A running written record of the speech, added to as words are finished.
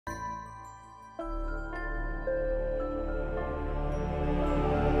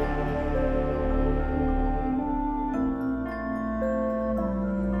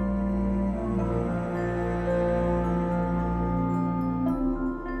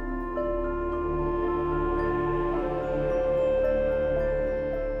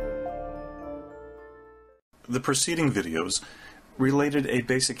The preceding videos related a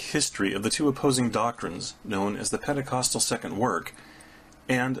basic history of the two opposing doctrines known as the Pentecostal second work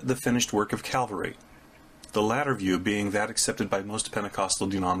and the finished work of Calvary, the latter view being that accepted by most Pentecostal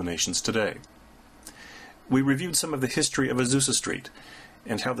denominations today. We reviewed some of the history of Azusa Street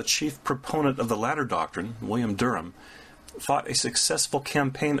and how the chief proponent of the latter doctrine, William Durham, fought a successful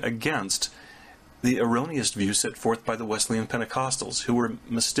campaign against the erroneous view set forth by the Wesleyan Pentecostals, who were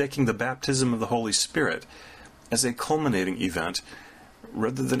mistaking the baptism of the Holy Spirit as a culminating event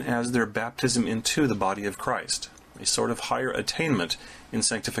rather than as their baptism into the body of Christ, a sort of higher attainment in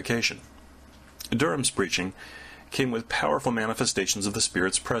sanctification. Durham's preaching came with powerful manifestations of the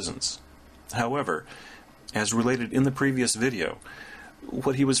Spirit's presence. However, as related in the previous video,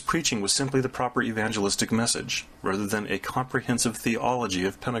 what he was preaching was simply the proper evangelistic message, rather than a comprehensive theology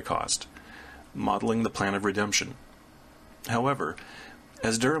of Pentecost, modeling the plan of redemption. However,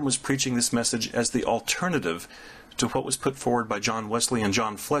 as Durham was preaching this message as the alternative to what was put forward by John Wesley and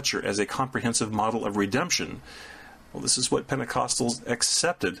John Fletcher as a comprehensive model of redemption, well, this is what Pentecostals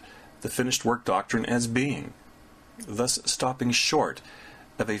accepted the finished work doctrine as being, thus stopping short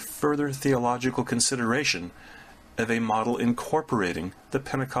of a further theological consideration of a model incorporating the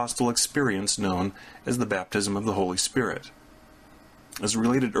Pentecostal experience known as the baptism of the Holy Spirit. As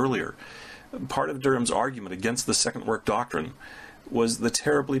related earlier, part of Durham's argument against the second work doctrine was the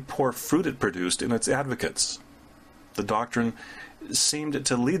terribly poor fruit it produced in its advocates. The doctrine seemed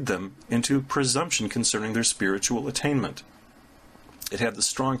to lead them into presumption concerning their spiritual attainment. It had the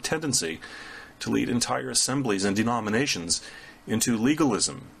strong tendency to lead entire assemblies and denominations into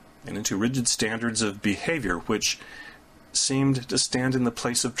legalism and into rigid standards of behavior which seemed to stand in the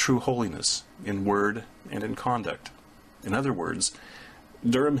place of true holiness in word and in conduct. In other words,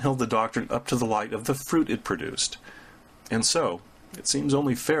 Durham held the doctrine up to the light of the fruit it produced. And so, it seems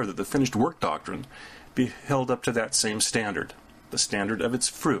only fair that the finished work doctrine be held up to that same standard, the standard of its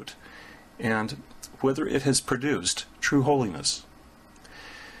fruit, and whether it has produced true holiness.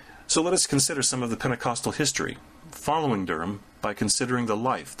 So let us consider some of the Pentecostal history following Durham by considering the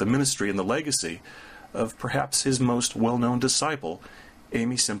life, the ministry, and the legacy of perhaps his most well-known disciple,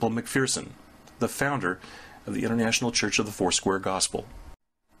 Aimee Semple McPherson, the founder of the International Church of the Foursquare Gospel.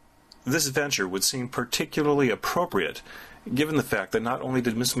 This venture would seem particularly appropriate given the fact that not only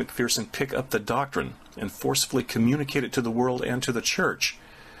did Miss McPherson pick up the doctrine and forcefully communicate it to the world and to the church,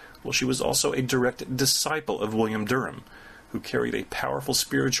 well, she was also a direct disciple of William Durham, who carried a powerful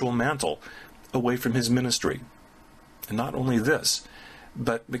spiritual mantle away from his ministry. And not only this,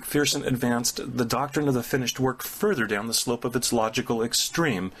 but McPherson advanced the doctrine of the finished work further down the slope of its logical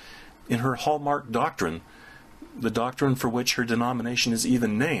extreme in her hallmark doctrine, the doctrine for which her denomination is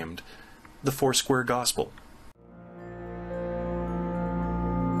even named, the Foursquare Gospel.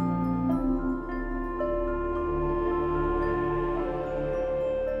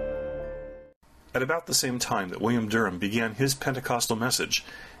 At about the same time that William Durham began his Pentecostal message,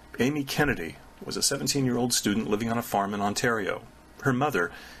 Aimee Kennedy was a 17-year-old student living on a farm in Ontario. Her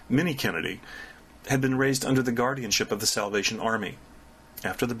mother, Minnie Kennedy, had been raised under the guardianship of the Salvation Army.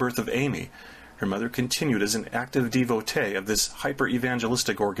 After the birth of Aimee, her mother continued as an active devotee of this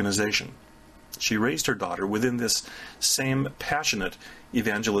hyper-evangelistic organization. She raised her daughter within this same passionate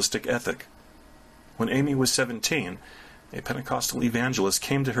evangelistic ethic. When Aimee was 17, a Pentecostal evangelist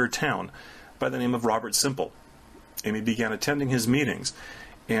came to her town by the name of Robert Semple. Aimee began attending his meetings,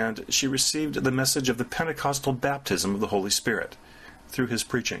 and she received the message of the Pentecostal baptism of the Holy Spirit through his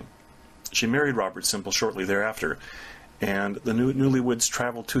preaching. She married Robert Semple shortly thereafter, and the newlyweds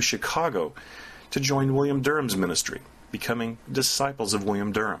traveled to Chicago to join William Durham's ministry, becoming disciples of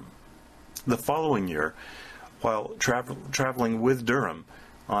William Durham. The following year, while traveling with Durham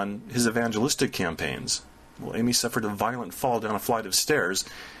on his evangelistic campaigns, Aimee suffered a violent fall down a flight of stairs,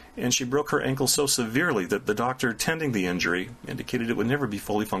 and she broke her ankle so severely that the doctor tending the injury indicated it would never be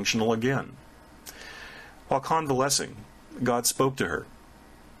fully functional again. While convalescing, God spoke to her,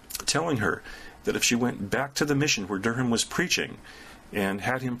 telling her that if she went back to the mission where Durham was preaching and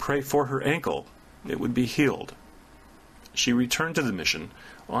had him pray for her ankle, it would be healed. She returned to the mission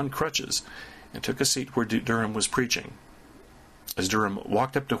on crutches and took a seat where Durham was preaching. As Durham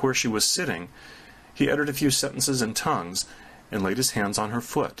walked up to where she was sitting, he uttered a few sentences in tongues and laid his hands on her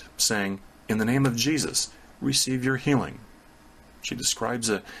foot, saying, "In the name of Jesus, receive your healing." She describes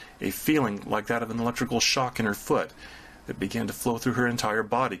a feeling like that of an electrical shock in her foot that began to flow through her entire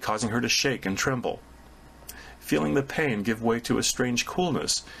body, causing her to shake and tremble. Feeling the pain give way to a strange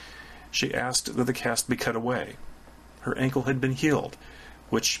coolness, she asked that the cast be cut away. Her ankle had been healed,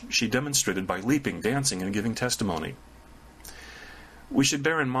 which she demonstrated by leaping, dancing, and giving testimony. We should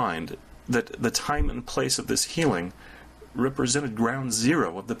bear in mind that the time and place of this healing represented ground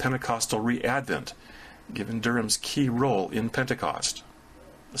zero of the Pentecostal re-advent, given Durham's key role in Pentecost.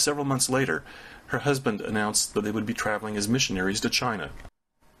 Several months later, her husband announced that they would be traveling as missionaries to China.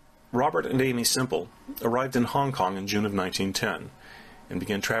 Robert and Aimee Semple arrived in Hong Kong in June of 1910 and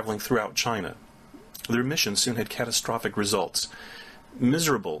began traveling throughout China. Their mission soon had catastrophic results.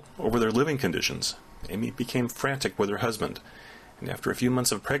 Miserable over their living conditions, Aimee became frantic with her husband, and after a few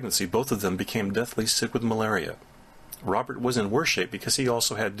months of pregnancy, both of them became deathly sick with malaria. Robert was in worse shape because he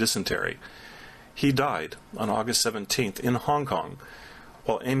also had dysentery. He died on August 17th in Hong Kong,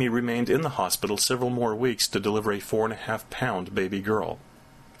 while Aimee remained in the hospital several more weeks to deliver a 4.5-pound baby girl.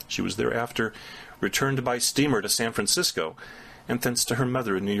 She was thereafter returned by steamer to San Francisco, and thence to her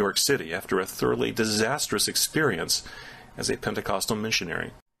mother in New York City after a thoroughly disastrous experience as a Pentecostal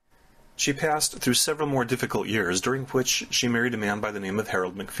missionary. She passed through several more difficult years, during which she married a man by the name of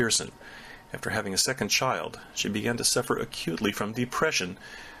Harold McPherson. After having a second child, she began to suffer acutely from depression,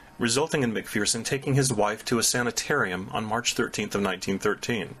 resulting in McPherson taking his wife to a sanitarium on March 13th of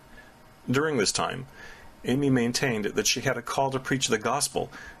 1913. During this time, Aimee maintained that she had a call to preach the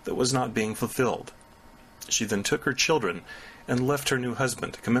gospel that was not being fulfilled. She then took her children and left her new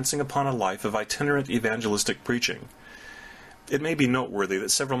husband, commencing upon a life of itinerant evangelistic preaching. It may be noteworthy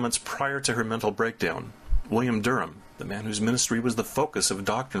that several months prior to her mental breakdown, William Durham, the man whose ministry was the focus of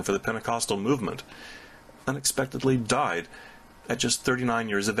doctrine for the Pentecostal movement, unexpectedly died at just 39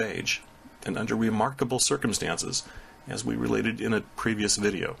 years of age, and under remarkable circumstances, as we related in a previous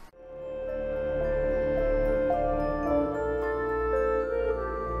video.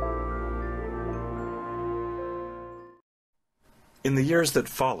 In the years that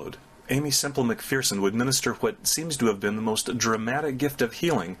followed, Aimee Semple McPherson would minister what seems to have been the most dramatic gift of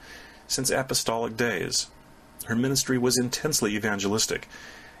healing since apostolic days. Her ministry was intensely evangelistic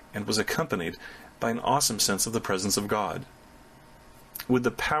and was accompanied by an awesome sense of the presence of God. With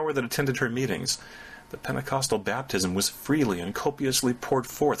the power that attended her meetings, the Pentecostal baptism was freely and copiously poured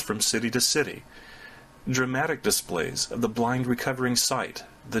forth from city to city. Dramatic displays of the blind recovering sight,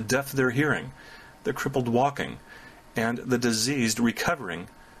 the deaf their hearing, the crippled walking, and the diseased recovering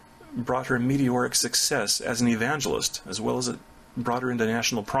brought her meteoric success as an evangelist, as well as it brought her into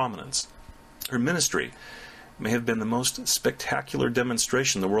national prominence. Her ministry may have been the most spectacular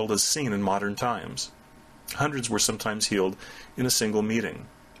demonstration the world has seen in modern times. Hundreds were sometimes healed in a single meeting,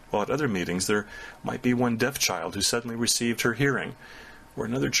 while at other meetings there might be one deaf child who suddenly received her hearing, or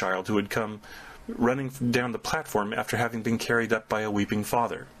another child who had come running down the platform after having been carried up by a weeping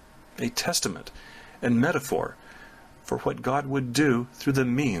father. A testament and metaphor for what God would do through the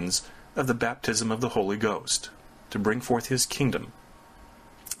means of the baptism of the Holy Ghost, to bring forth His kingdom.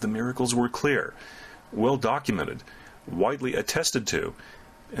 The miracles were clear, well documented, widely attested to,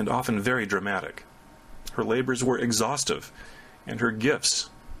 and often very dramatic. Her labors were exhaustive, and her gifts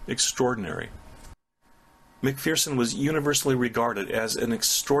extraordinary. McPherson was universally regarded as an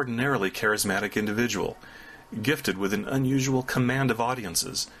extraordinarily charismatic individual, gifted with an unusual command of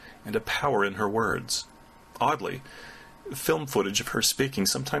audiences and a power in her words. Oddly, film footage of her speaking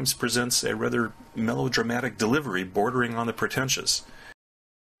sometimes presents a rather melodramatic delivery bordering on the pretentious.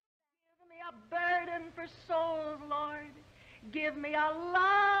 Give me a burden for souls, Lord. Give me a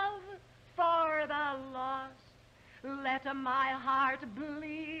love for the lost. Let my heart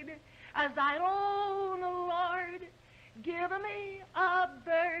bleed as thine own, Lord. Give me a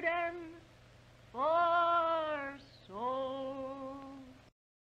burden for souls.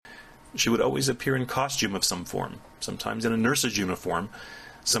 She would always appear in costume of some form, sometimes in a nurse's uniform,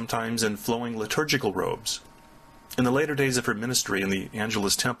 sometimes in flowing liturgical robes. In the later days of her ministry in the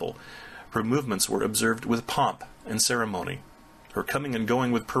Angelus Temple, her movements were observed with pomp and ceremony, her coming and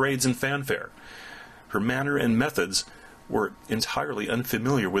going with parades and fanfare. Her manner and methods were entirely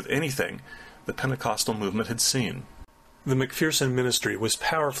unfamiliar with anything the Pentecostal movement had seen. The McPherson ministry was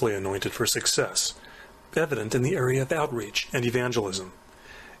powerfully anointed for success, evident in the area of outreach and evangelism.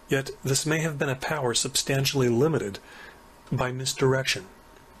 Yet this may have been a power substantially limited by misdirection.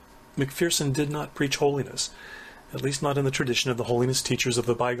 McPherson did not preach holiness, at least not in the tradition of the holiness teachers of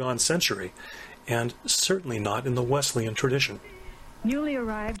the bygone century, and certainly not in the Wesleyan tradition. Newly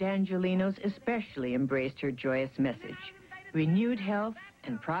arrived Angelinos especially embraced her joyous message. Renewed health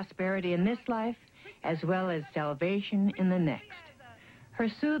and prosperity in this life, as well as salvation in the next. Her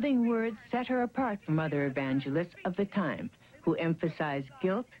soothing words set her apart from other evangelists of the time, who emphasized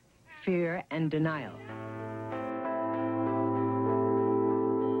guilt, fear, and denial.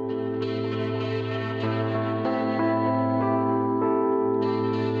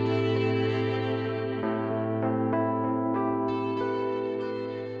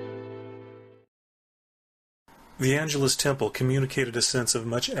 The Angelus Temple communicated a sense of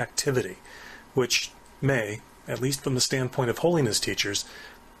much activity, which may, at least from the standpoint of holiness teachers,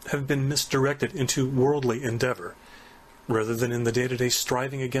 have been misdirected into worldly endeavor, rather than in the day-to-day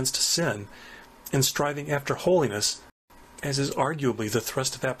striving against sin and striving after holiness, as is arguably the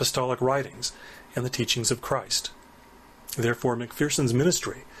thrust of apostolic writings and the teachings of Christ. Therefore, McPherson's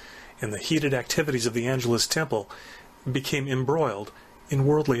ministry and the heated activities of the Angelus Temple became embroiled in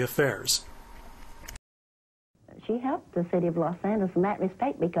worldly affairs. She helped the city of Los Angeles in that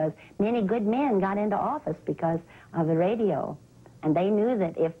respect because many good men got into office because of the radio. And they knew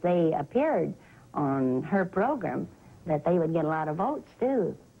that if they appeared on her program, that they would get a lot of votes,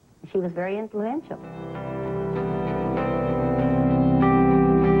 too. She was very influential.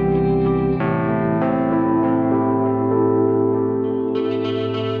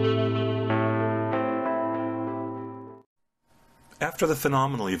 After the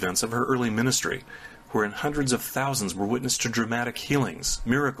phenomenal events of her early ministry, wherein hundreds of thousands were witness to dramatic healings,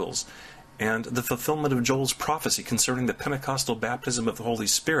 miracles, and the fulfillment of Joel's prophecy concerning the Pentecostal baptism of the Holy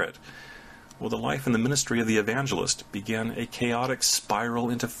Spirit, well, the life and the ministry of the evangelist began a chaotic spiral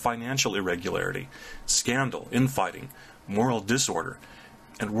into financial irregularity, scandal, infighting, moral disorder,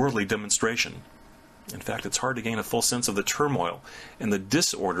 and worldly demonstration. In fact, it's hard to gain a full sense of the turmoil and the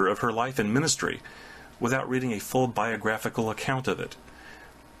disorder of her life and ministry without reading a full biographical account of it.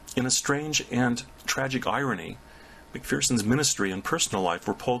 In a strange and tragic irony, McPherson's ministry and personal life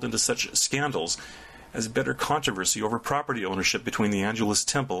were pulled into such scandals as bitter controversy over property ownership between the Angelus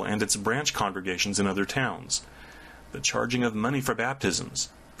Temple and its branch congregations in other towns, the charging of money for baptisms,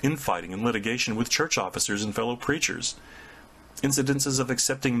 infighting and litigation with church officers and fellow preachers, incidences of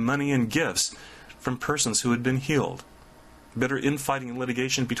accepting money and gifts from persons who had been healed, bitter infighting and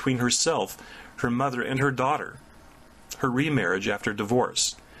litigation between herself, her mother, and her daughter, her remarriage after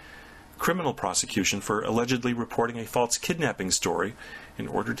divorce, criminal prosecution for allegedly reporting a false kidnapping story in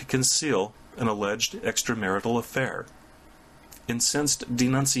order to conceal an alleged extramarital affair, incensed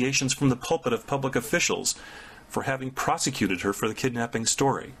denunciations from the pulpit of public officials for having prosecuted her for the kidnapping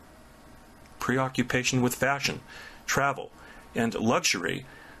story, preoccupation with fashion, travel, and luxury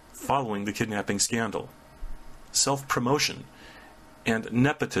following the kidnapping scandal, self-promotion, and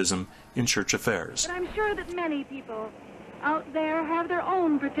nepotism in church affairs. But I'm sure that many people out there have their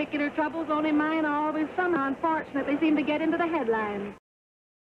own particular troubles, only mine are always somehow unfortunate. They seem to get into the headlines.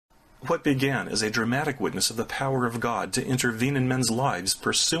 What began as a dramatic witness of the power of God to intervene in men's lives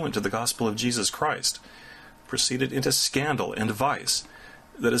pursuant to the gospel of Jesus Christ proceeded into scandal and vice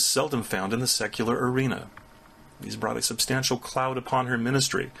that is seldom found in the secular arena. These brought a substantial cloud upon her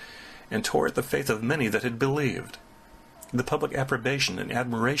ministry and tore at the faith of many that had believed. The public approbation and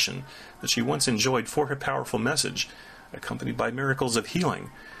admiration that she once enjoyed for her powerful message, accompanied by miracles of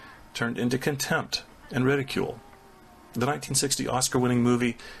healing, turned into contempt and ridicule. The 1960 Oscar-winning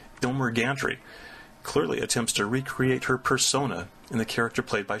movie Elmer Gantry clearly attempts to recreate her persona in the character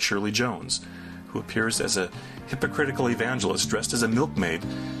played by Shirley Jones, who appears as a hypocritical evangelist dressed as a milkmaid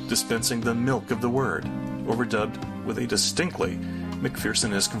dispensing the milk of the word, overdubbed with a distinctly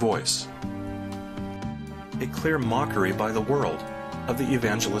McPherson-esque voice. A clear mockery by the world of the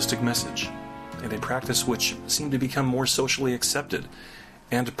evangelistic message, and a practice which seemed to become more socially accepted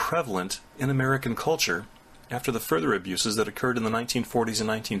and prevalent in American culture after the further abuses that occurred in the 1940s and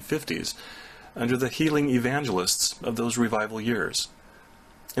 1950s under the healing evangelists of those revival years.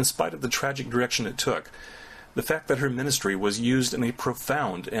 In spite of the tragic direction it took, the fact that her ministry was used in a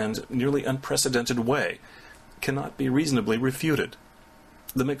profound and nearly unprecedented way cannot be reasonably refuted.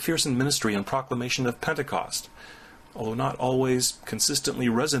 The McPherson ministry and proclamation of Pentecost, although not always consistently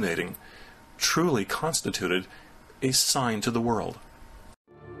resonating, truly constituted a sign to the world.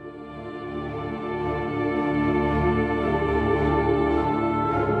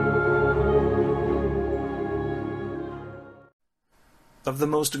 Of the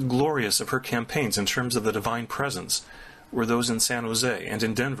most glorious of her campaigns in terms of the divine presence were those in San Jose and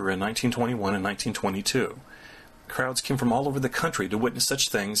in Denver in 1921 and 1922. Crowds came from all over the country to witness such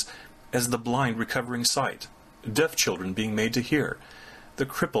things as the blind recovering sight, deaf children being made to hear, the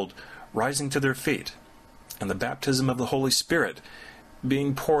crippled rising to their feet, and the baptism of the Holy Spirit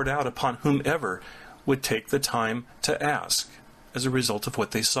being poured out upon whomever would take the time to ask as a result of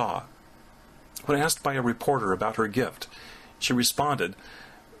what they saw. When asked by a reporter about her gift, she responded,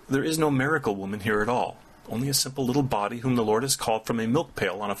 "There is no miracle woman here at all, only a simple little body whom the Lord has called from a milk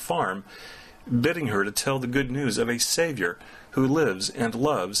pail on a farm, bidding her to tell the good news of a Savior who lives and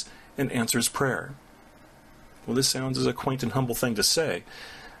loves and answers prayer." Well, this sounds as a quaint and humble thing to say,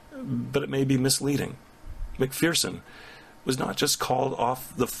 but it may be misleading. McPherson was not just called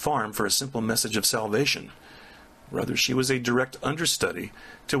off the farm for a simple message of salvation, Rather, she was a direct understudy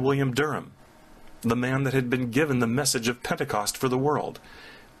to William Durham, the man that had been given the message of Pentecost for the world,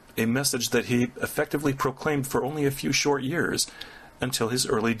 a message that he effectively proclaimed for only a few short years until his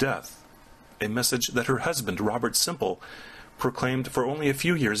early death, a message that her husband, Robert Semple, proclaimed for only a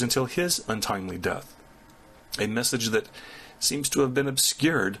few years until his untimely death, a message that seems to have been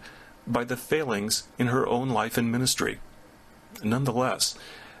obscured by the failings in her own life and ministry. Nonetheless,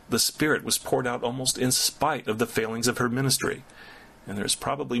 the Spirit was poured out almost in spite of the failings of her ministry, and there's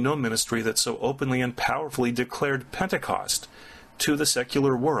probably no ministry that so openly and powerfully declared Pentecost to the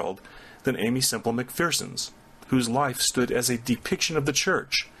secular world than Aimee Semple McPherson's, whose life stood as a depiction of the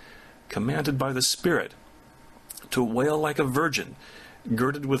church, commanded by the Spirit to wail like a virgin,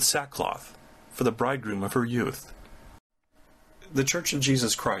 girded with sackcloth, for the bridegroom of her youth. The Church of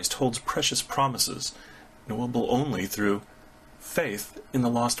Jesus Christ holds precious promises, knowable only through faith in the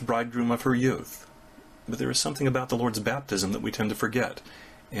lost bridegroom of her youth. But there is something about the Lord's baptism that we tend to forget,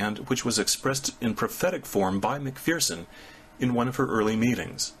 and which was expressed in prophetic form by McPherson in one of her early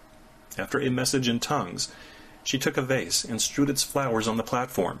meetings. After a message in tongues, she took a vase and strewed its flowers on the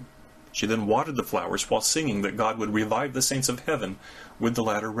platform. She then watered the flowers while singing that God would revive the saints of heaven with the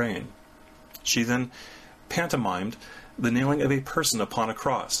latter rain. She then pantomimed the nailing of a person upon a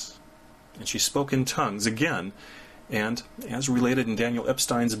cross, and she spoke in tongues again, and, as related in Daniel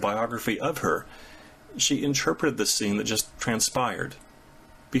Epstein's biography of her, she interpreted the scene that just transpired.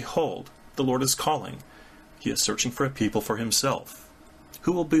 Behold, the Lord is calling. He is searching for a people for himself.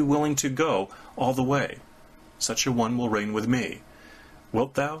 Who will be willing to go all the way? Such a one will reign with me.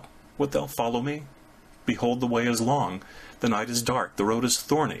 Wilt thou follow me? Behold, the way is long, the night is dark, the road is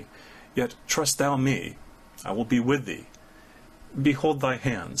thorny. Yet trust thou me, I will be with thee. Behold thy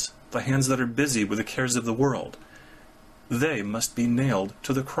hands that are busy with the cares of the world. They must be nailed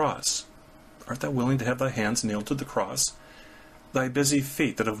to the cross. Art thou willing to have thy hands nailed to the cross? Thy busy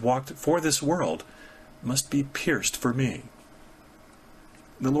feet that have walked for this world must be pierced for me.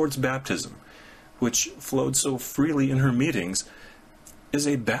 The Lord's baptism, which flowed so freely in her meetings, is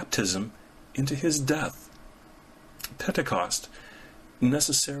a baptism into his death. Pentecost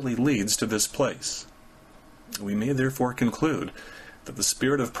necessarily leads to this place. We may therefore conclude that the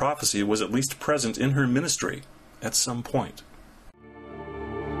spirit of prophecy was at least present in her ministry at some point.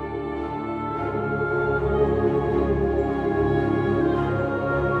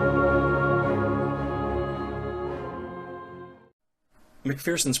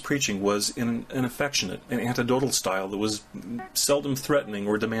 McPherson's preaching was in an affectionate and anecdotal style that was seldom threatening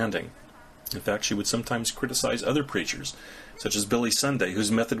or demanding. In fact, she would sometimes criticize other preachers, such as Billy Sunday,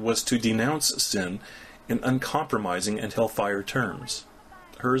 whose method was to denounce sin in uncompromising and hellfire terms.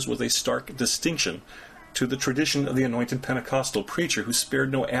 Hers was a stark distinction to the tradition of the anointed Pentecostal preacher who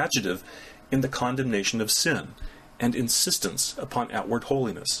spared no adjective in the condemnation of sin and insistence upon outward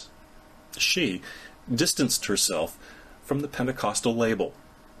holiness. She distanced herself from the Pentecostal label.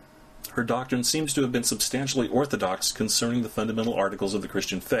 Her doctrine seems to have been substantially orthodox concerning the fundamental articles of the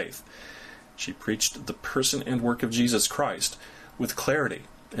Christian faith. She preached the person and work of Jesus Christ with clarity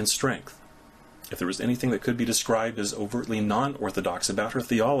and strength. If there was anything that could be described as overtly non-orthodox about her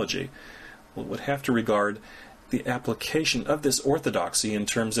theology, well, it would have to regard the application of this orthodoxy in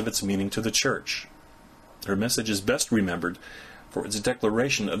terms of its meaning to the church. Her message is best remembered for its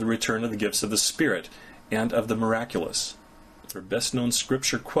declaration of the return of the gifts of the Spirit and of the miraculous. Her best-known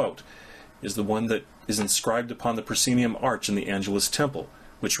scripture quote is the one that is inscribed upon the proscenium arch in the Angelus Temple,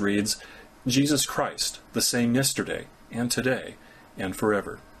 which reads, "Jesus Christ, the same yesterday, and today, and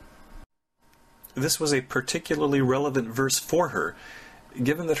forever." This was a particularly relevant verse for her,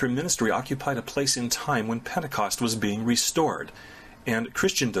 given that her ministry occupied a place in time when Pentecost was being restored, and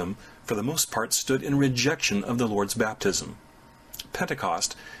Christendom, for the most part, stood in rejection of the Lord's baptism.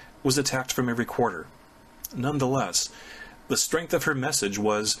 Pentecost was attacked from every quarter. Nonetheless, the strength of her message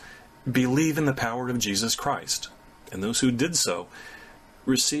was, believe in the power of Jesus Christ, and those who did so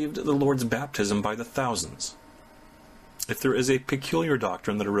received the Lord's baptism by the thousands. If there is a peculiar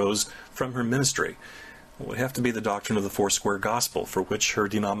doctrine that arose from her ministry, it would have to be the doctrine of the Foursquare Gospel, for which her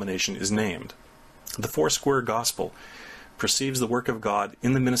denomination is named. The Foursquare Gospel perceives the work of God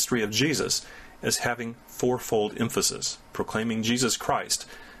in the ministry of Jesus as having fourfold emphasis, proclaiming Jesus Christ,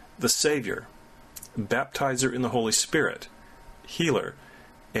 the Savior, baptizer in the Holy Spirit, healer,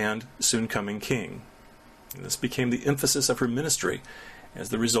 and soon-coming King. And this became the emphasis of her ministry as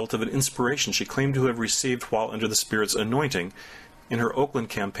the result of an inspiration she claimed to have received while under the Spirit's anointing in her Oakland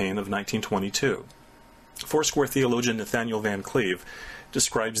campaign of 1922. Foursquare theologian Nathaniel Van Cleve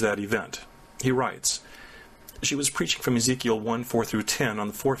describes that event. He writes, "She was preaching from Ezekiel 1:4-10 on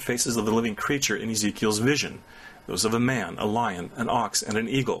the four faces of the living creature in Ezekiel's vision, those of a man, a lion, an ox, and an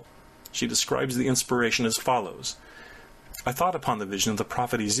eagle. She describes the inspiration as follows. I thought upon the vision of the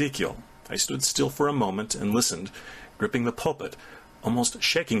prophet Ezekiel. I stood still for a moment and listened, gripping the pulpit, almost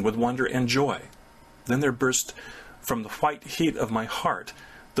shaking with wonder and joy. Then there burst from the white heat of my heart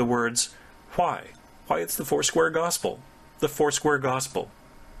the words, Why? Why, it's the Foursquare Gospel. The Foursquare Gospel.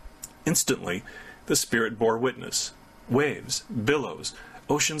 Instantly, the Spirit bore witness. Waves, billows,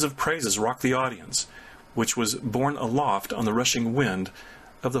 oceans of praises rocked the audience, which was borne aloft on the rushing wind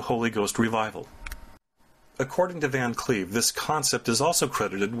of the Holy Ghost revival. According to Van Cleve, this concept is also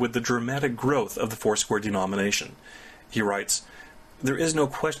credited with the dramatic growth of the Foursquare denomination. He writes, There is no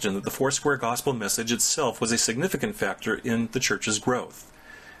question that the Foursquare Gospel message itself was a significant factor in the church's growth.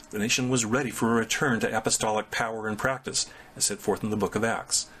 The nation was ready for a return to apostolic power and practice, as set forth in the book of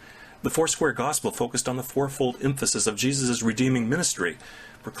Acts. The Foursquare Gospel focused on the fourfold emphasis of Jesus' redeeming ministry,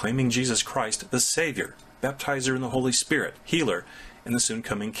 proclaiming Jesus Christ the Savior, baptizer in the Holy Spirit, healer, and the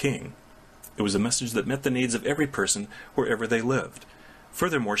soon-coming King. It was a message that met the needs of every person wherever they lived.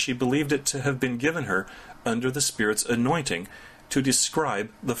 Furthermore, she believed it to have been given her under the Spirit's anointing to describe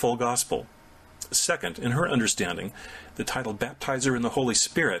the full gospel. Second, in her understanding, the title baptizer in the Holy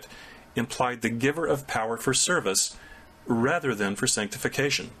Spirit implied the giver of power for service rather than for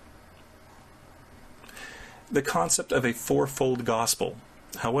sanctification. The concept of a fourfold gospel,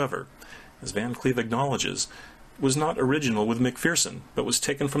 however, as Van Cleve acknowledges, was not original with McPherson, but was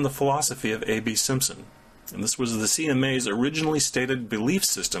taken from the philosophy of Aimee Semple. And this was the CMA's originally stated belief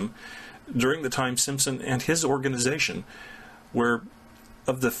system during the time Semple and his organization were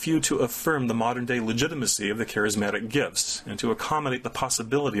of the few to affirm the modern-day legitimacy of the charismatic gifts and to accommodate the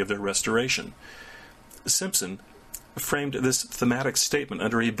possibility of their restoration. Semple framed this thematic statement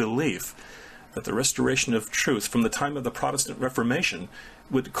under a belief that the restoration of truth from the time of the Protestant Reformation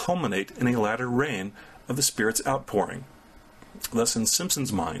would culminate in a latter reign of the Spirit's outpouring. Thus, in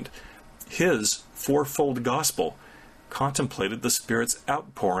Semple's mind, his fourfold gospel contemplated the Spirit's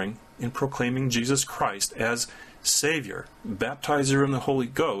outpouring in proclaiming Jesus Christ as Savior, baptizer in the Holy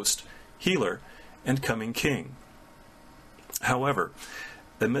Ghost, healer, and coming King. However,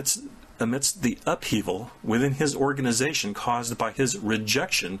 amidst the upheaval within his organization caused by his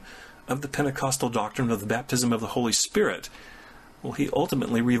rejection of the Pentecostal doctrine of the baptism of the Holy Spirit, he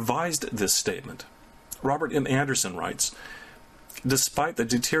ultimately revised this statement. Robert M. Anderson writes, Despite the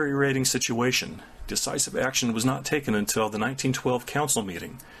deteriorating situation, decisive action was not taken until the 1912 council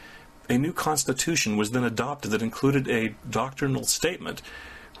meeting. A new constitution was then adopted that included a doctrinal statement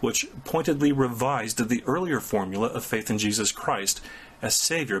which pointedly revised the earlier formula of faith in Jesus Christ as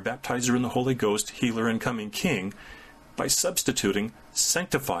Savior, baptizer in the Holy Ghost, healer, and coming King by substituting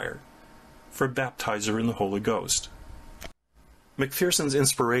sanctifier for baptizer in the Holy Ghost. McPherson's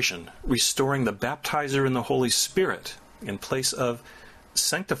inspiration, restoring the baptizer in the Holy Spirit in place of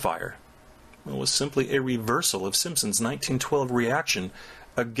sanctifier, was simply a reversal of Semple's 1912 reaction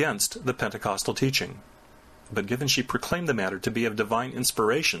against the Pentecostal teaching. But given she proclaimed the matter to be of divine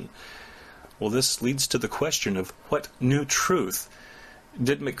inspiration, this leads to the question of what new truth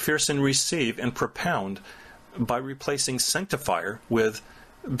did McPherson receive and propound by replacing sanctifier with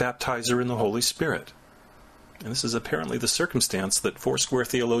baptizer in the Holy Spirit. And this is apparently the circumstance that Foursquare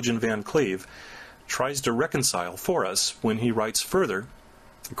theologian Van Cleve tries to reconcile for us when he writes further,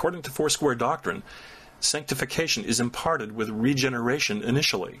 according to Foursquare doctrine, sanctification is imparted with regeneration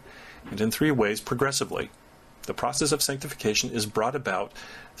initially, and in three ways progressively. The process of sanctification is brought about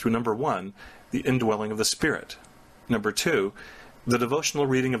through, number one, the indwelling of the Spirit, number two, the devotional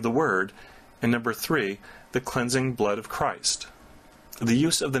reading of the Word, and number three, the cleansing blood of Christ. The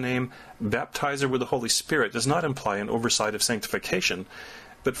use of the name baptizer with the Holy Spirit does not imply an oversight of sanctification,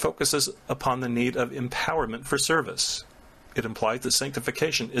 but focuses upon the need of empowerment for service. It implies that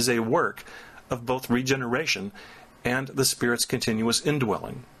sanctification is a work of both regeneration and the Spirit's continuous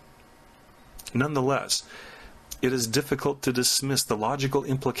indwelling. Nonetheless, it is difficult to dismiss the logical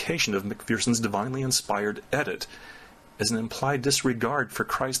implication of McPherson's divinely inspired edit as an implied disregard for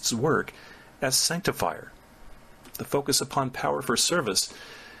Christ's work as sanctifier. The focus upon power for service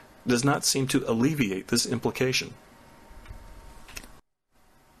does not seem to alleviate this implication.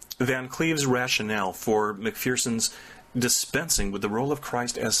 Van Cleve's rationale for McPherson's dispensing with the role of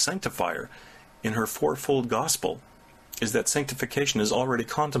Christ as sanctifier in her fourfold gospel is that sanctification is already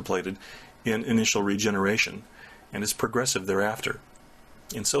contemplated in initial regeneration and is progressive thereafter.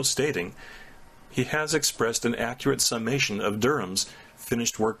 In so stating, he has expressed an accurate summation of Durham's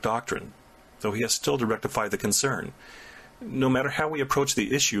finished work doctrine, though he has still to rectify the concern. No matter how we approach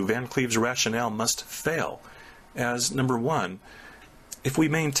the issue, Van Cleve's rationale must fail, as, number one, If we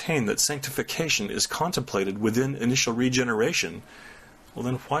maintain that sanctification is contemplated within initial regeneration, well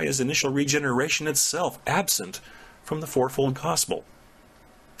then why is initial regeneration itself absent from the fourfold gospel?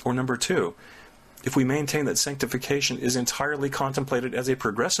 Or number two, if we maintain that sanctification is entirely contemplated as a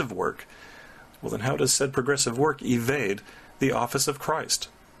progressive work, well then how does said progressive work evade the office of Christ?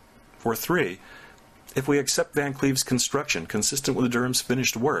 Or three, if we accept Van Cleve's construction consistent with Durham's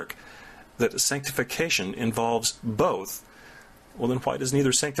finished work, that sanctification involves both, well then why does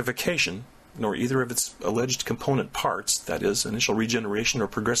neither sanctification nor either of its alleged component parts, that is, initial regeneration or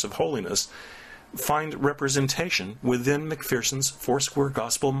progressive holiness, find representation within McPherson's Foursquare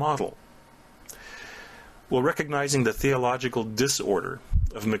Gospel model? Well, recognizing the theological disorder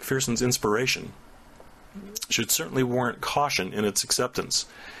of McPherson's inspiration should certainly warrant caution in its acceptance.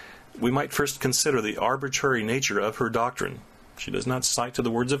 We might first consider the arbitrary nature of her doctrine. She does not cite to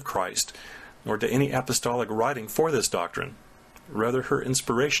the words of Christ, nor to any apostolic writing for this doctrine. Rather, her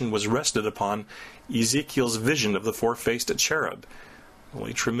inspiration was rested upon Ezekiel's vision of the four-faced cherub,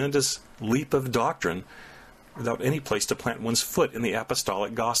 a tremendous leap of doctrine without any place to plant one's foot in the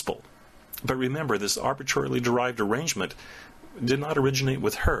apostolic gospel. But remember, this arbitrarily derived arrangement did not originate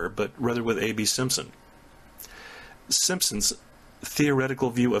with her, but rather with Aimee Semple. Semple's theoretical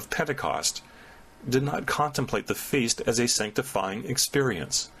view of Pentecost did not contemplate the feast as a sanctifying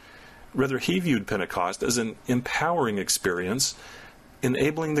experience. Rather, he viewed Pentecost as an empowering experience,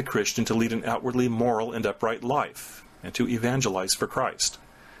 enabling the Christian to lead an outwardly moral and upright life, and to evangelize for Christ.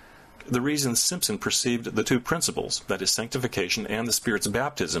 The reason Semple perceived the two principles, that is, sanctification and the Spirit's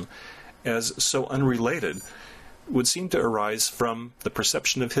baptism, as so unrelated, would seem to arise from the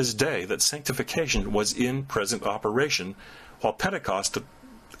perception of his day that sanctification was in present operation, while Pentecost,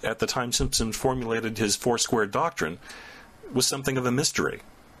 at the time Semple formulated his Foursquare doctrine, was something of a mystery,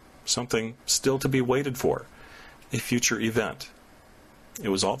 something still to be waited for, a future event. It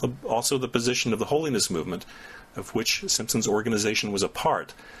was also the position of the holiness movement, of which Semple's organization was a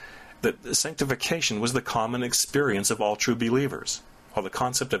part, that sanctification was the common experience of all true believers, while the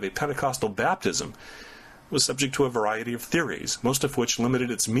concept of a Pentecostal baptism was subject to a variety of theories, most of which limited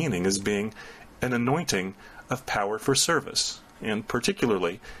its meaning as being an anointing of power for service, and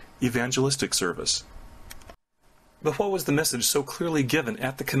particularly evangelistic service. But what was the message so clearly given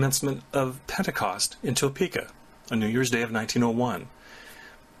at the commencement of Pentecost in Topeka, on New Year's Day of 1901?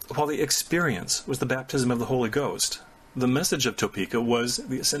 While the experience was the baptism of the Holy Ghost, the message of Topeka was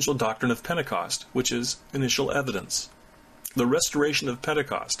the essential doctrine of Pentecost, which is initial evidence. The restoration of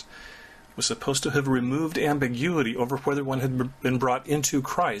Pentecost was supposed to have removed ambiguity over whether one had been brought into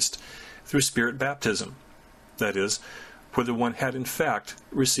Christ through Spirit baptism, that is, whether one had in fact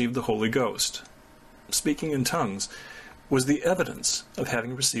received the Holy Ghost. Speaking in tongues was the evidence of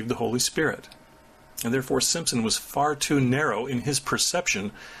having received the Holy Spirit, and therefore Semple was far too narrow in his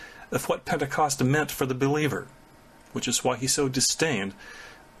perception of what Pentecost meant for the believer, which is why he so disdained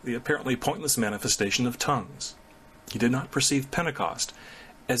the apparently pointless manifestation of tongues. He did not perceive Pentecost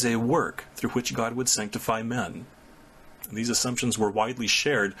as a work through which God would sanctify men. These assumptions were widely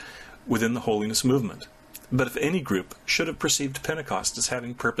shared within the holiness movement. But if any group should have perceived Pentecost as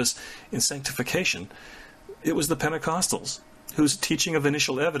having purpose in sanctification, it was the Pentecostals, whose teaching of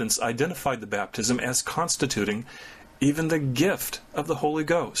initial evidence identified the baptism as constituting even the gift of the Holy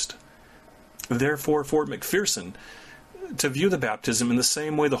Ghost. Therefore, for McPherson, to view the baptism in the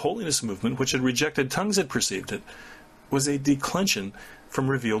same way the holiness movement, which had rejected tongues, had perceived it, was a declension from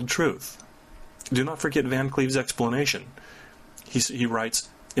revealed truth. Do not forget Van Cleve's explanation. He writes,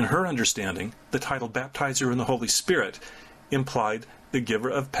 in her understanding, the title baptizer in the Holy Spirit implied the giver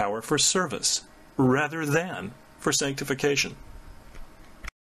of power for service, rather than for sanctification.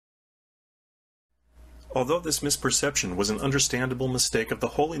 Although this misperception was an understandable mistake of the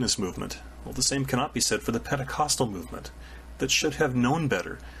holiness movement, well, the same cannot be said for the Pentecostal movement, that should have known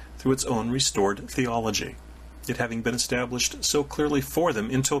better through its own restored theology, it having been established so clearly for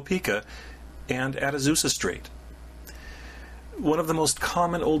them in Topeka and at Azusa Street. One of the most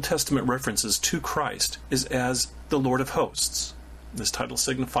common Old Testament references to Christ is as the Lord of Hosts. This title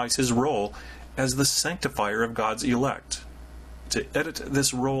signifies his role as the sanctifier of God's elect. To edit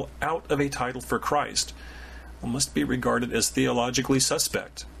this role out of a title for Christ must be regarded as theologically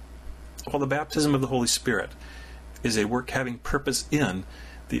suspect. While the baptism of the Holy Spirit is a work having purpose in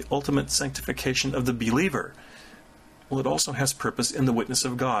the ultimate sanctification of the believer, well, it also has purpose in the witness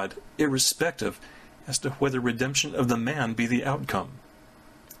of God, irrespective as to whether redemption of the man be the outcome.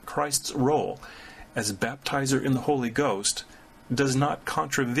 Christ's role as baptizer in the Holy Ghost does not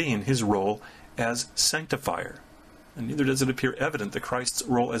contravene his role as sanctifier, and neither does it appear evident that Christ's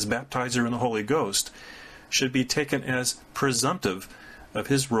role as baptizer in the Holy Ghost should be taken as presumptive of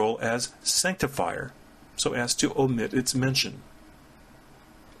his role as sanctifier, so as to omit its mention.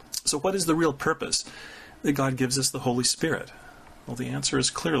 So what is the real purpose that God gives us the Holy Spirit? Well, the answer is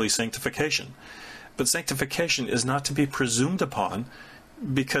clearly sanctification. But sanctification is not to be presumed upon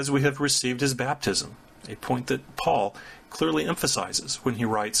because we have received his baptism, a point that Paul clearly emphasizes when he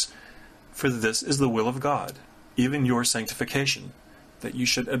writes, "For this is the will of God, even your sanctification, that you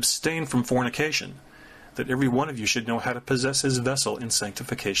should abstain from fornication, that every one of you should know how to possess his vessel in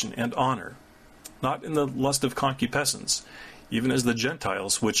sanctification and honor, not in the lust of concupiscence, even as the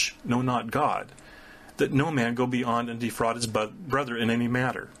Gentiles which know not God, that no man go beyond and defraud his brother in any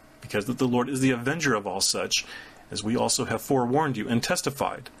matter, because that the Lord is the avenger of all such, as we also have forewarned you and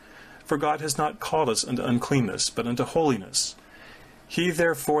testified. For God has not called us unto uncleanness, but unto holiness. He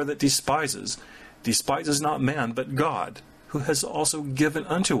therefore that despises not man, but God, who has also given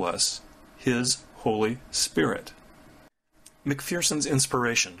unto us his Holy Spirit." McPherson's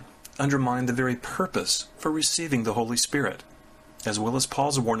inspiration undermined the very purpose for receiving the Holy Spirit, as well as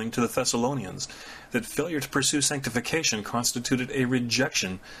Paul's warning to the Thessalonians that failure to pursue sanctification constituted a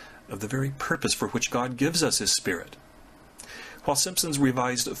rejection of the very purpose for which God gives us his Spirit. While Simpson's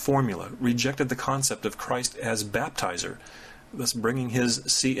revised formula rejected the concept of Christ as baptizer, thus bringing his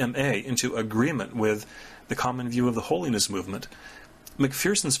CMA into agreement with the common view of the holiness movement,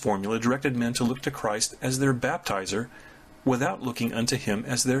 McPherson's formula directed men to look to Christ as their baptizer without looking unto him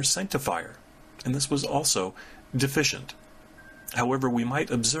as their sanctifier, and this was also deficient. However, we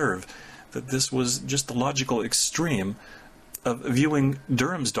might observe that this was just the logical extreme of viewing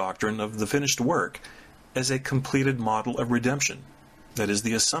Durham's doctrine of the finished work as a completed model of redemption. That is,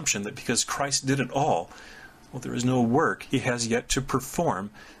 the assumption that because Christ did it all, well, there is no work he has yet to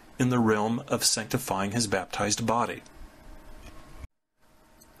perform in the realm of sanctifying his baptized body.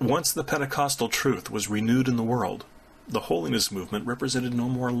 Once the Pentecostal truth was renewed in the world, the holiness movement represented no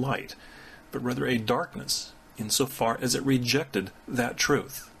more light, but rather a darkness, insofar as it rejected that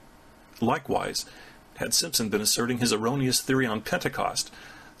truth. Likewise, had Simpson been asserting his erroneous theory on Pentecost,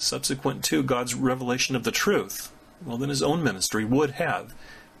 subsequent to God's revelation of the truth, well, then his own ministry would have,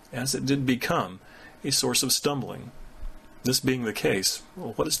 as it did become, a source of stumbling. This being the case,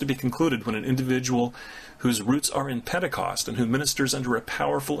 well, what is to be concluded when an individual whose roots are in Pentecost and who ministers under a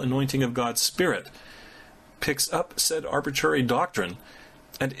powerful anointing of God's Spirit picks up said arbitrary doctrine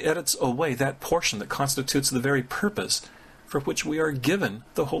and edits away that portion that constitutes the very purpose for which we are given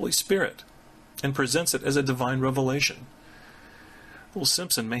the Holy Spirit, and presents it as a divine revelation? Well,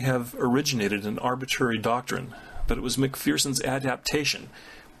 Simpson may have originated an arbitrary doctrine, but it was McPherson's adaptation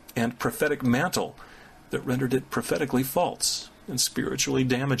and prophetic mantle that rendered it prophetically false and spiritually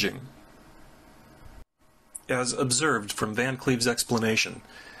damaging. As observed from Van Cleve's explanation,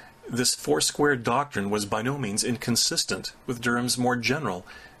 this Foursquare doctrine was by no means inconsistent with Durham's more general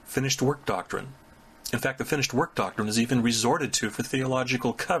finished work doctrine. In fact, the finished work doctrine is even resorted to for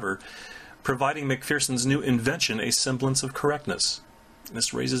theological cover, providing McPherson's new invention a semblance of correctness.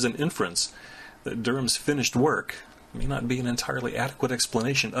 This raises an inference that Durham's finished work may not be an entirely adequate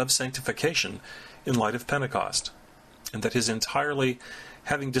explanation of sanctification in light of Pentecost, and that his entirely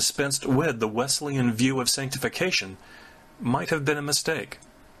having dispensed with the Wesleyan view of sanctification might have been a mistake,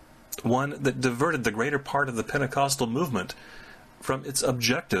 one that diverted the greater part of the Pentecostal movement from its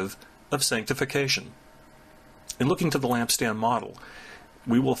objective of sanctification. In looking to the lampstand model,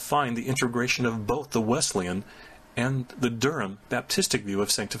 we will find the integration of both the Wesleyan and the Durham Baptistic view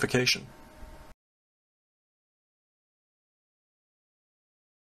of sanctification.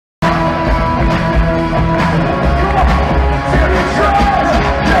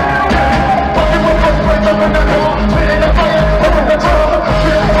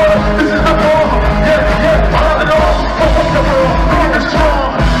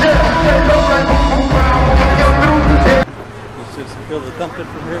 Feel the thumping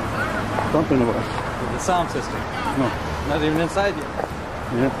from here? Thumping of what? The sound system. No. Not even inside yet.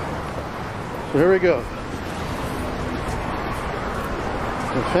 Yeah. So here we go.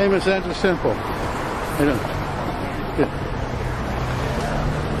 The famous Aimee Semple.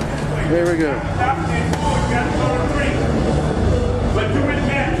 Here we go. But you in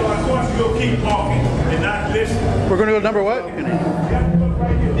that, so of course you'll keep talking and not listen. We're going to go number what?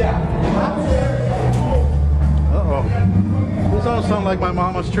 Uh-oh. This all sound like my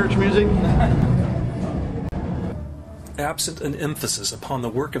mama's church music. Absent an emphasis upon the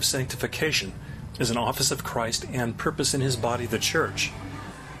work of sanctification as an office of Christ and purpose in his body, the church,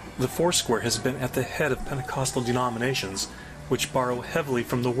 the Foursquare has been at the head of Pentecostal denominations which borrow heavily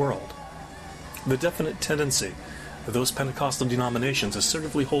from the world. The definite tendency of those Pentecostal denominations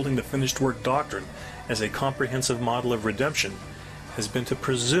assertively holding the finished work doctrine as a comprehensive model of redemption has been to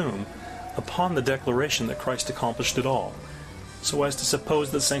presume upon the declaration that Christ accomplished it all, so as to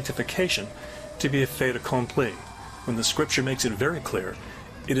suppose that sanctification to be a fait accompli, when the Scripture makes it very clear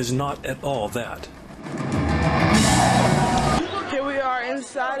it is not at all that. Here we are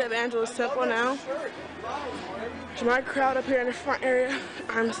inside of Aimee Semple now. To my crowd up here in the front area,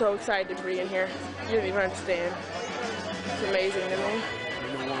 I'm so excited to be in here. You don't even understand. It's amazing to me.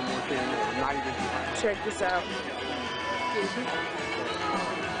 Check this out.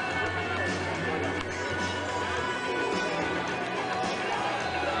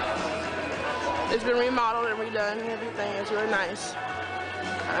 It's been remodeled and redone and everything. It's really nice.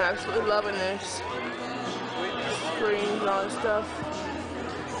 I'm absolutely loving this. Screens and all this stuff.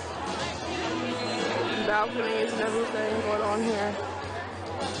 Balconies and everything going on here.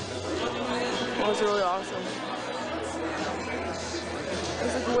 Well, it's really awesome.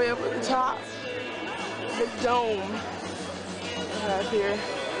 This is way up at the top. The dome right here.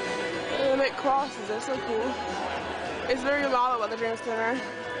 They make crosses, that's so cool. It's very remodeled by the Dream Center.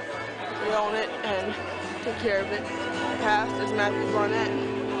 We own it and take care of it. Pastor's Matthew Barnett.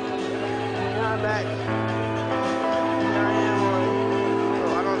 And I'm back. Here I am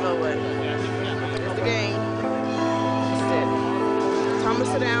on, I don't know what. It's the game. That's it. Time to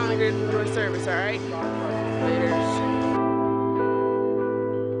sit down and get into a service, alright? Laters.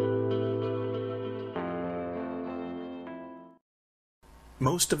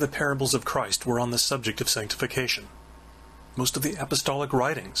 Most of the parables of Christ were on the subject of sanctification. Most of the apostolic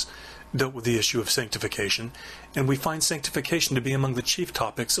writings dealt with the issue of sanctification, and we find sanctification to be among the chief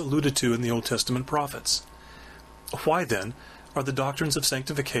topics alluded to in the Old Testament prophets. Why, then, are the doctrines of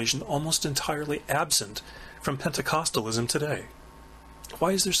sanctification almost entirely absent from Pentecostalism today?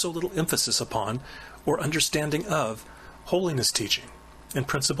 Why is there so little emphasis upon or understanding of holiness teaching and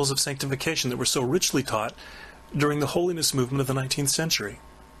principles of sanctification that were so richly taught during the holiness movement of the 19th century,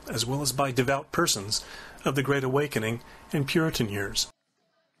 as well as by devout persons of the Great Awakening and Puritan years?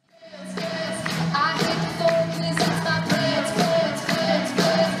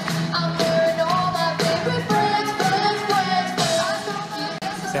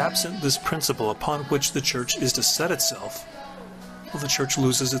 Absent this principle upon which the church is to set itself, well, the church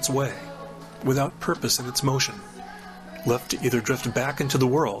loses its way, without purpose in its motion, left to either drift back into the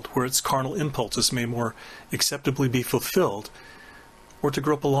world, where its carnal impulses may more acceptably be fulfilled, or to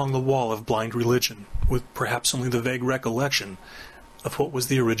grope along the wall of blind religion, with perhaps only the vague recollection of what was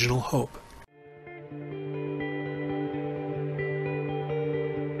the original hope.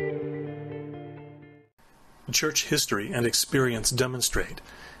 Church history and experience demonstrate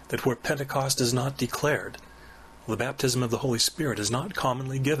that where Pentecost is not declared, the baptism of the Holy Spirit is not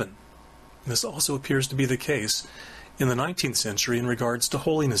commonly given. This also appears to be the case in the 19th century in regards to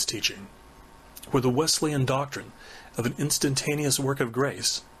holiness teaching, where the Wesleyan doctrine of an instantaneous work of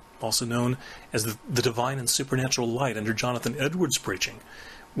grace, also known as the divine and supernatural light under Jonathan Edwards' preaching,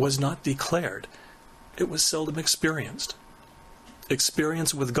 was not declared. It was seldom experienced.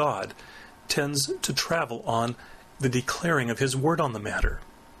 Experience with God tends to travel on the declaring of His Word on the matter.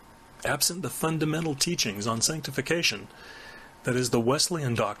 Absent the fundamental teachings on sanctification, that is, the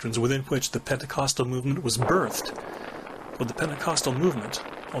Wesleyan doctrines within which the Pentecostal movement was birthed, well, the Pentecostal movement,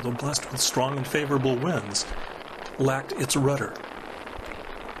 although blessed with strong and favorable winds, lacked its rudder.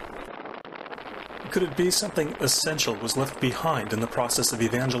 Could it be something essential was left behind in the process of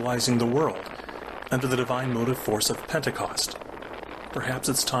evangelizing the world under the divine motive force of Pentecost? Perhaps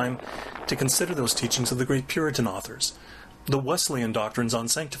it's time to consider those teachings of the great Puritan authors, the Wesleyan doctrines on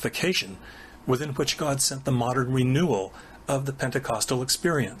sanctification, within which God sent the modern renewal of the Pentecostal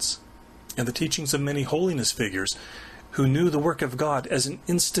experience, and the teachings of many holiness figures who knew the work of God as an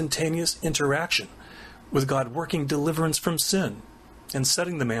instantaneous interaction with God working deliverance from sin and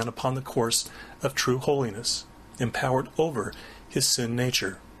setting the man upon the course of true holiness, empowered over his sin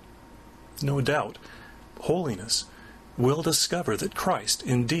nature. No doubt, holiness will discover that Christ,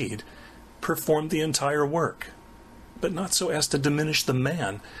 indeed, performed the entire work, but not so as to diminish the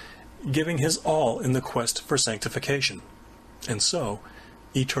man giving his all in the quest for sanctification, and so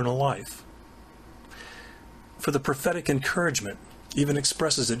eternal life. For the prophetic encouragement even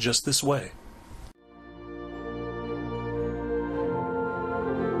expresses it just this way.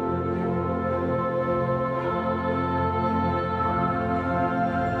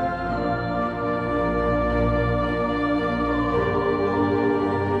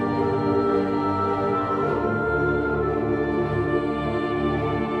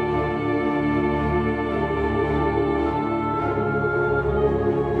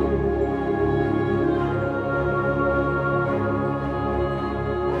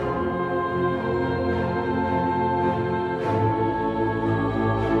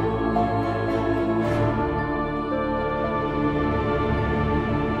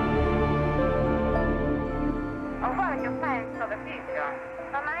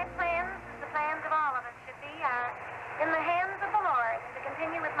 But my plans, the plans of all of us should be, are in the hands of the Lord, and to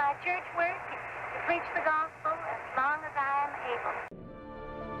continue with my church work, to preach the gospel as long as I am able.